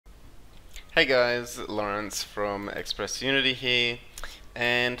Hey guys, Lawrence from Express Unity here,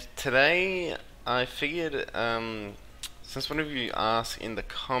 and today I figured, since one of you asked in the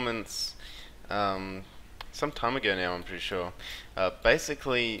comments, um, some time ago now, I'm pretty sure,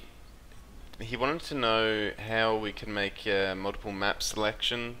 basically he wanted to know how we can make multiple map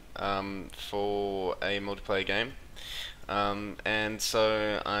selection for a multiplayer game. And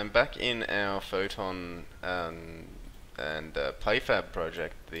so I'm back in our Photon and PlayFab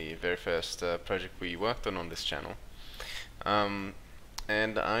project, the very first project we worked on this channel. Um,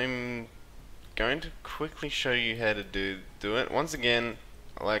 and I'm going to quickly show you how to do it. Once again,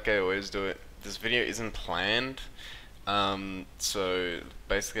 like I always do it, this video isn't planned. So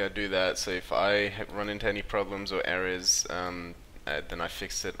basically I do that so if I run into any problems or errors, then I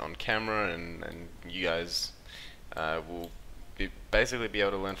fix it on camera, and you guys will basically be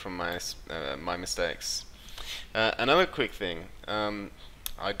able to learn from my mistakes. Another quick thing,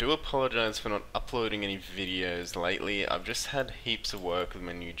 I do apologize for not uploading any videos lately. I've just had heaps of work with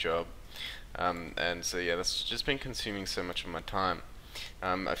my new job, and so yeah, that's just been consuming so much of my time.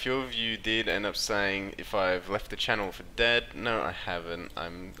 A few of you did end up saying if I've left the channel for dead. No, I haven't.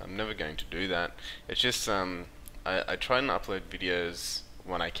 I'm never going to do that. It's just I try and upload videos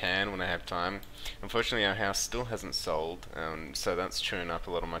when I can, when I have time. Unfortunately, our house still hasn't sold, so that's chewing up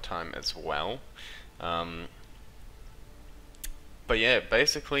a lot of my time as well. But yeah,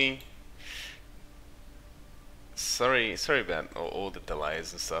 basically, sorry about all the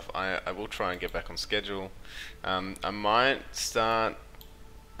delays and stuff. I will try and get back on schedule. I might start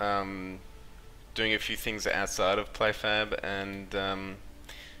doing a few things outside of PlayFab and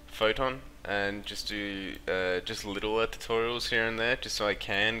Photon, and just do just littler tutorials here and there, just so I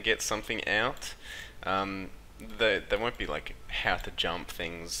can get something out. They won't be like how to jump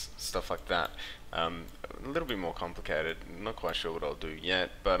things, stuff like that. A little bit more complicated. Not quite sure what I'll do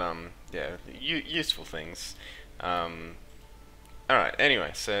yet, but yeah, useful things. Alright,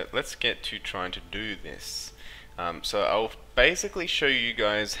 anyway, so let's get to trying to do this. So I'll basically show you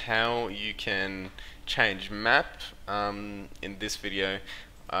guys how you can change map in this video,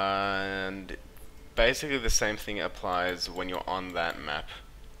 and basically the same thing applies when you're on that map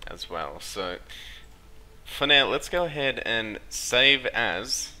as well. So for now, let's go ahead and save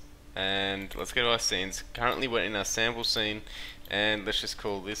as, and let's go to our scenes. Currently we're in our sample scene, and let's just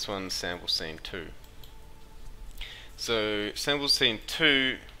call this one sample scene 2. So sample scene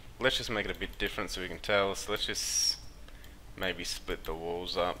 2, let's just make it a bit different so we can tell. So let's just maybe split the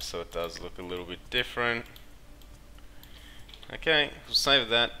walls up so it does look a little bit different. Okay, we'll save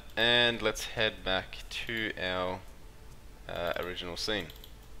that, and let's head back to our original scene.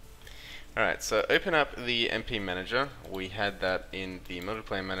 Alright, so open up the MP Manager. We had that in the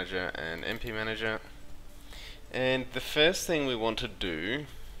Multiplayer Manager and MP Manager. And the first thing we want to do,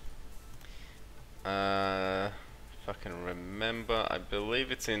 if I can remember, I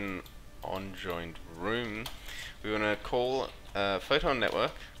believe it's in onJoined Room. We want to call Photon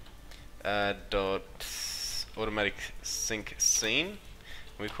Network dot automatic sync scene.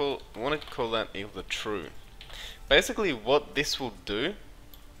 We want to call that equal to true. Basically, what this will do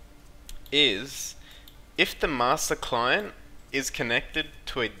is, if the master client is connected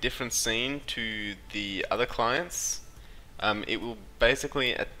to a different scene to the other clients, it will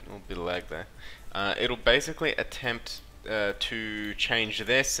basically, a bit of lag there, it'll basically attempt to change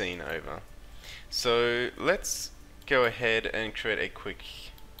their scene over. So let's go ahead and create a quick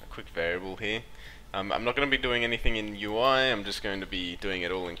variable here. I'm not going to be doing anything in UI. I'm just going to be doing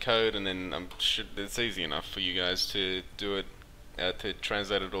it all in code, and then it's easy enough for you guys to do it, to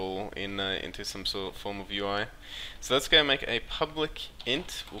translate it all into some sort of form of UI. So let's go make a public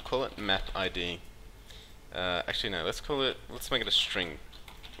int. We'll call it map ID. Actually no, let's make it a string.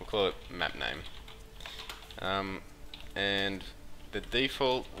 We'll call it map name. And the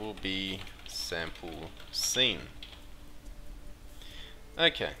default will be sample scene.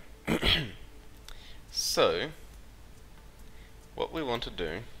 Okay. So what we want to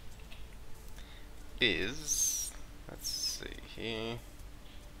do is, let's see here,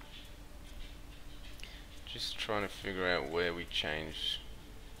 just trying to figure out where we change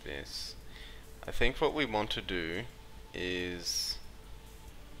this. I think what we want to do is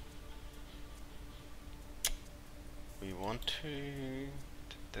we want to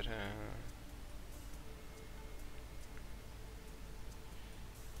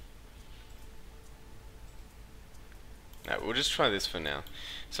no, we'll just try this for now.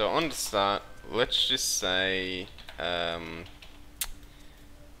 So on the start, let's just say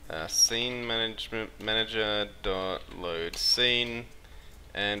scene manager dot load scene,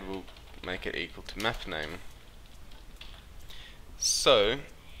 and we'll make it equal to map name. So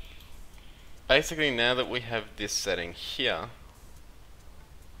basically now that we have this setting here,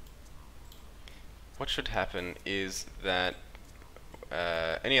 what should happen is that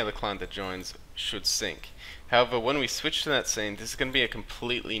any other client that joins should sync. However, when we switch to that scene, this is going to be a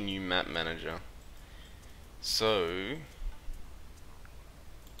completely new map manager. So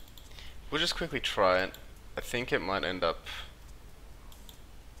we'll just quickly try it. I think it might end up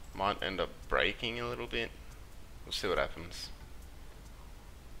breaking a little bit. We'll see what happens.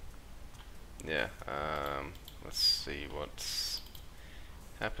 Yeah, let's see what's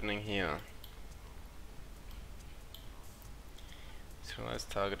happening here.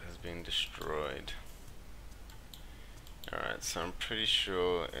 Serialized target has been destroyed. Alright, so I'm pretty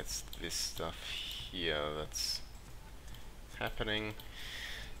sure it's this stuff here that's happening.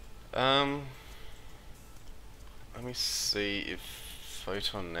 Let me see if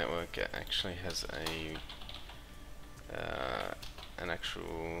Photon Network actually has an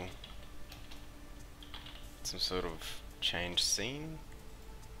actual some sort of change scene.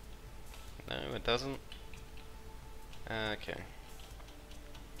 No, it doesn't. Okay.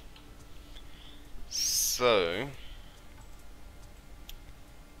 So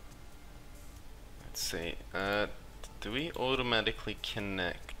let's see. Do we automatically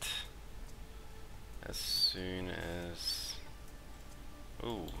connect as soon as?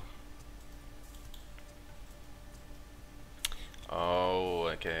 Ooh. Oh,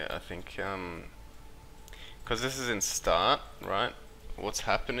 okay. I think because this is in start, right? What's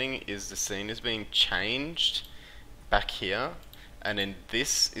happening is the scene is being changed back here, and then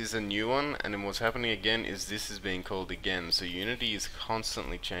this is a new one, and then what's happening again is this is being called again. So Unity is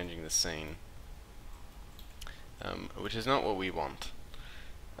constantly changing the scene, which is not what we want.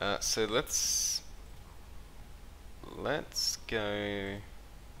 So let's go.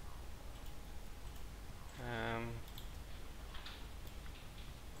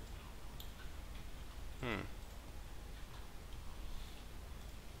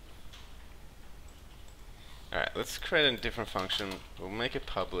 Alright, let's create a different function. We'll make it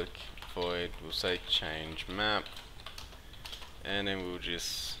public void. We'll say change map, and then we'll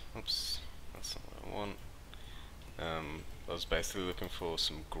just, oops, that's not what I want. I was basically looking for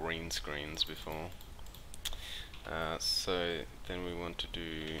some green screens before. So then we want to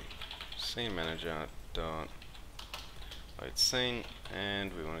do scene manager dot load scene,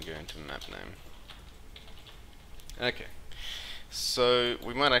 and we want to go into map name. Okay. So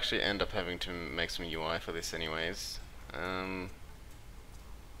we might actually end up having to make some UI for this anyways. Don't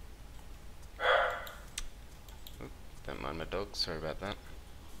mind my dog, sorry about that.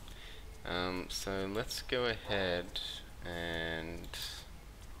 So let's go ahead and,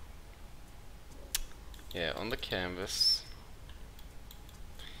 yeah, on the canvas,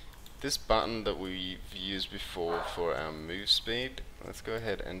 this button that we've used before for our move speed, let's go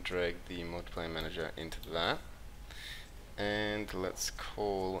ahead and drag the multiplayer manager into that. And let's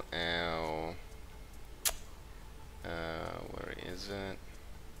call our, where is it?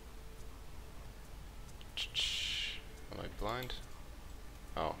 Am I blind?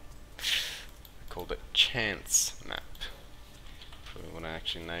 Oh, I called it chance map. So we want to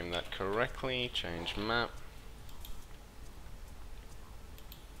actually name that correctly, change map.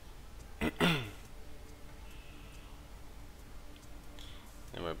 And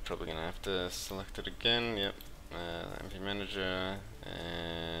we're probably going to have to select it again, yep. MP manager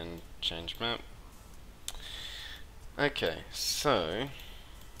and change map. Okay, so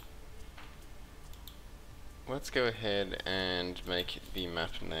let's go ahead and make the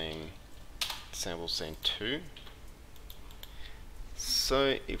map name sample scene 2.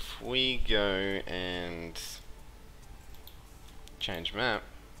 So if we go and change map,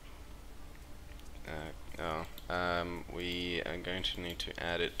 we are going to need to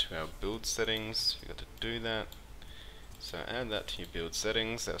add it to our build settings. We've got to do that. So add that to your build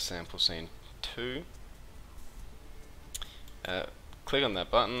settings, our sample scene 2. Click on that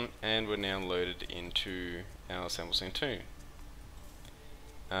button, and we're now loaded into our sample scene 2.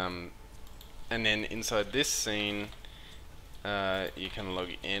 And then inside this scene, you can log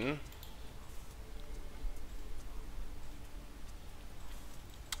in.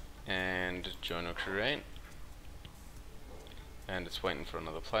 And join or create. And it's waiting for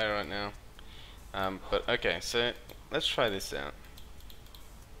another player right now. But okay, so let's try this out.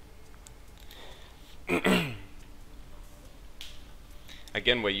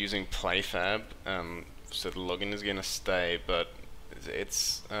 Again, we're using PlayFab, so the login is going to stay, but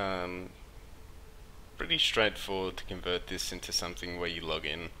it's pretty straightforward to convert this into something where you log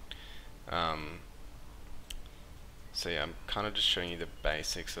in. So yeah, I'm kind of just showing you the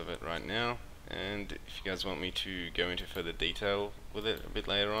basics of it right now, and if you guys want me to go into further detail with it a bit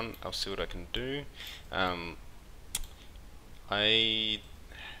later on, I'll see what I can do.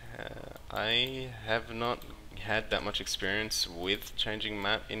 I have not had that much experience with changing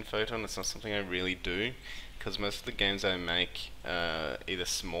map in Photon. It's not something I really do, because most of the games I make either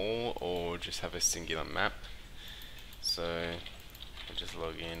small or just have a singular map. So I just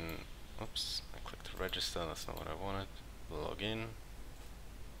log in. Oops, I clicked register, that's not what I wanted. Log in.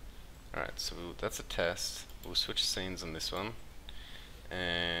 Alright, so that's a test. We'll switch scenes on this one.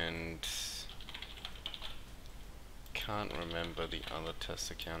 And can't remember the other test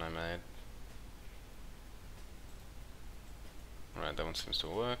account I made. Alright, that one seems to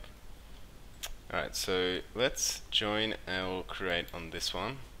work. Alright, so let's join our create on this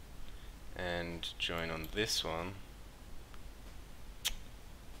one and join on this one.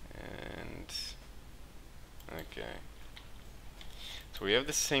 And okay. So we have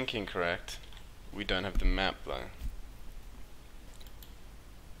the syncing correct. We don't have the map though.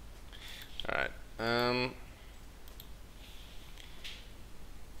 Alright.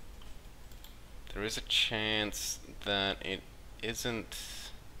 There is a chance that it isn't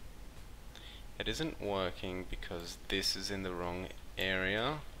working because this is in the wrong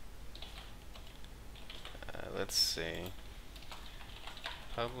area. Let's see.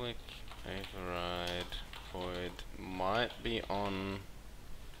 Public override void might be on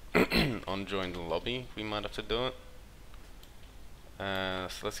on join the lobby. We might have to do it.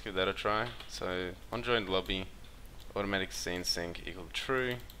 So let's give that a try. So on join lobby, automatic scene sync equal to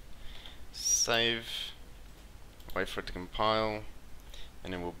true. Save. Wait for it to compile,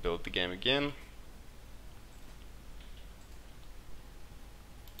 and then we'll build the game again.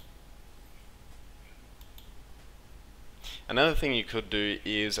 Another thing you could do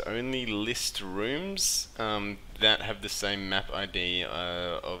is only list rooms that have the same map ID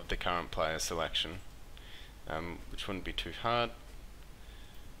of the current player selection, which wouldn't be too hard.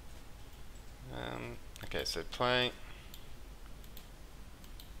 Okay, so play,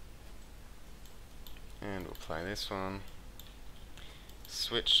 and we'll play this one.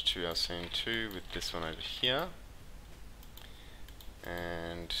 Switch to our scene 2 with this one over here,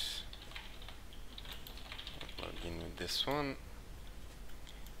 and log in with this one,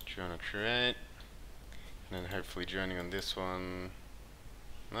 join or create, and then hopefully joining on this one.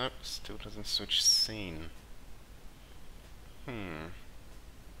 Nope, still doesn't switch scene.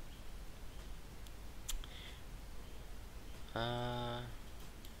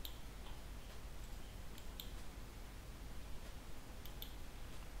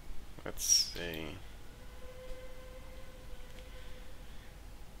 Let's see.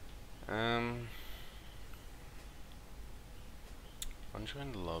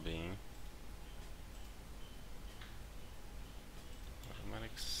 Unjoin lobby.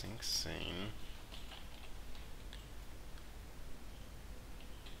 Automatic sync scene.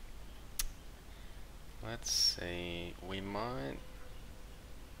 Let's see. We might.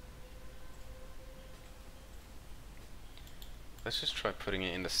 Let's just try putting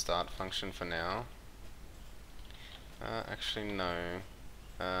it in the start function for now. Actually, no.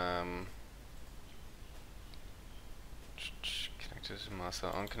 Connected to master,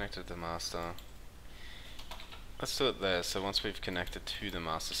 unconnected to master. Let's do it there. So once we've connected to the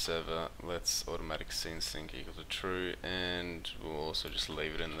master server, let's automatic scene sync equal to true, and we'll also just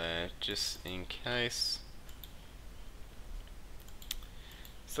leave it in there just in case.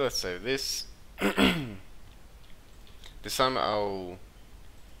 So let's save this. This time I'll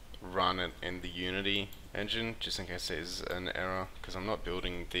run it in the Unity engine just in case there's an error, because I'm not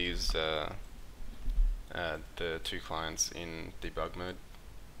building these the two clients in debug mode.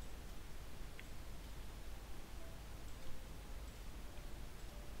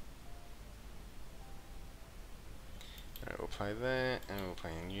 Alright, we'll play there, and we'll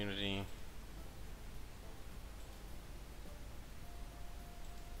play in Unity.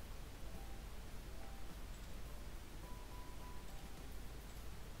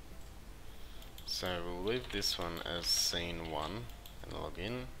 So we'll leave this one as scene 1 and log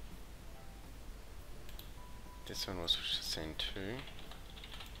in. This one will switch to scene 2.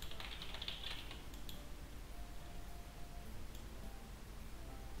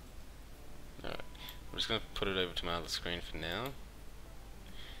 Alright, I'm just going to put it over to my other screen for now.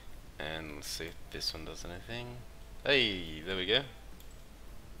 And let's see if this one does anything. Hey, there we go.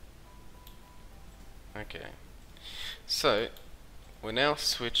 Okay. So, we've now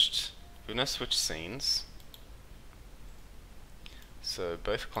switched scenes. So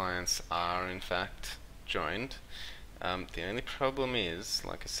both clients are in fact joined. The only problem is,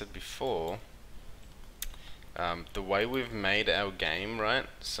 like I said before, the way we've made our game, right?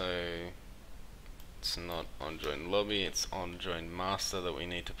 So It's not on join lobby, it's on join master that we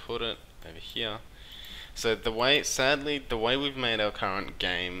need to put it over here. So sadly, the way we've made our current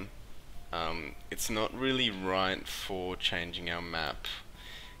game, it's not really right for changing our map.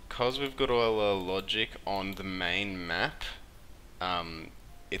 Because we've got all our logic on the main map,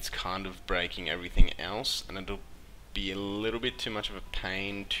 it's kind of breaking everything else, and it'll be a little bit too much of a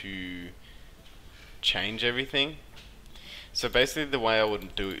pain to change everything. So basically the way I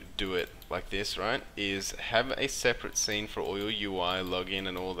would do it like this, right, is have a separate scene for all your UI, login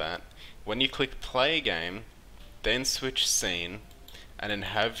and all that. When you click play game, then switch scene, and then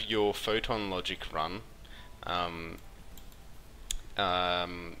have your Photon logic run.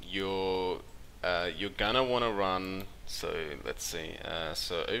 You're gonna want to run, so let's see,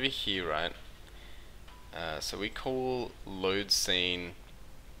 so over here, right, so we call load scene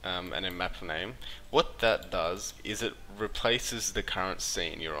and then map name. What that does is it replaces the current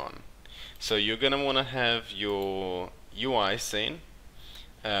scene you're on. So you're going to want to have your UI scene,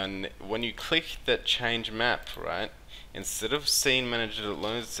 and when you click that change map, right, instead of scene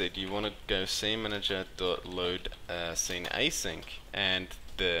manager.load scene, you want to go scene manager.load scene async and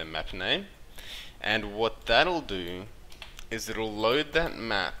the map name. And what that'll do is it'll load that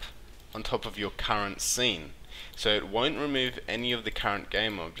map on top of your current scene. So it won't remove any of the current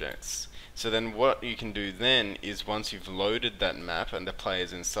game objects. So then what you can do then is, once you've loaded that map and the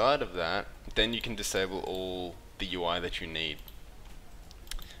player's inside of that, then you can disable all the UI that you need.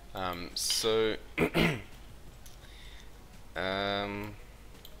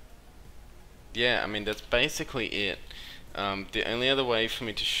 Yeah, I mean, that's basically it. The only other way for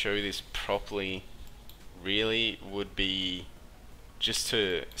me to show this properly really would be just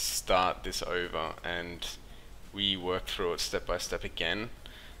to start this over and we work through it step by step again.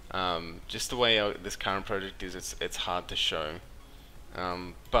 Just the way this current project is, it's hard to show.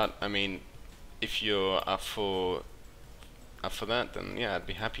 But I mean, if you're up for that, then yeah, I'd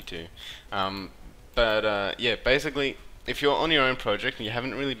be happy to. Yeah, basically, if you're on your own project and you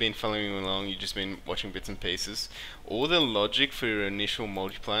haven't really been following along, you've just been watching bits and pieces, all the logic for your initial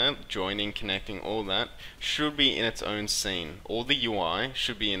multiplayer, joining, connecting, all that, should be in its own scene. All the UI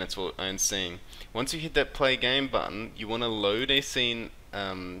should be in its own scene. Once you hit that play game button, you want to load a scene,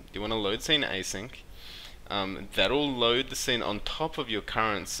 load scene async. That'll load the scene on top of your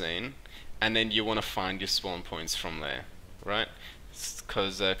current scene, and then you want to find your spawn points from there, right?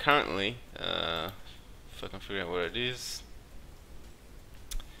 Because currently, if I can figure out what it is,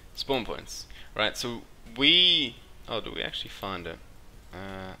 spawn points, right? So do we actually find it?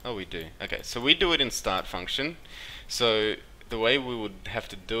 Oh, we do. Okay, so we do it in start function. So the way we would have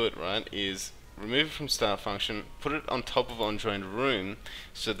to do it, right, is remove it from start function, put it on top of onJoined room,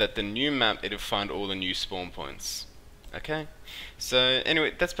 so that the new map, it'll find all the new spawn points. Okay, so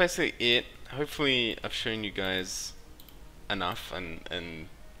anyway, that's basically it. Hopefully I've shown you guys enough and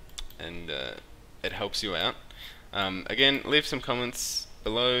it helps you out. Again, leave some comments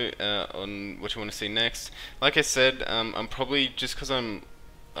below on what you want to see next. Like I said, I'm probably, just because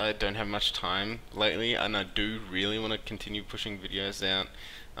I don't have much time lately, and I do really want to continue pushing videos out,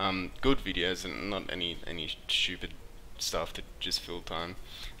 good videos and not any stupid stuff to just fill time.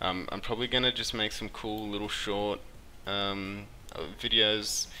 I'm probably gonna just make some cool little short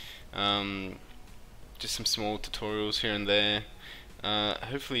videos, just some small tutorials here and there.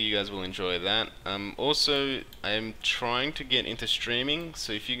 Hopefully you guys will enjoy that. Also, I'm trying to get into streaming,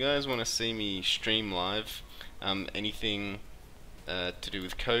 so if you guys want to see me stream live, anything to do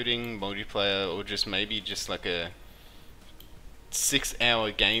with coding, multiplayer, or just maybe just like a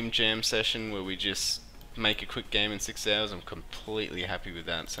 6-hour game jam session where we just make a quick game in 6 hours, I'm completely happy with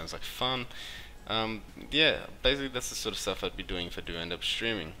that. Sounds like fun. Yeah, basically that's the sort of stuff I'd be doing if I do end up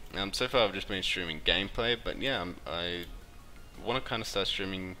streaming. So far I've just been streaming gameplay, but yeah, I want to kind of start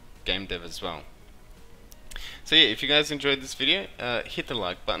streaming game dev as well. So yeah, if you guys enjoyed this video, hit the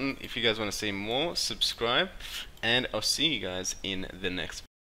like button. If you guys want to see more, subscribe, and I'll see you guys in the next video.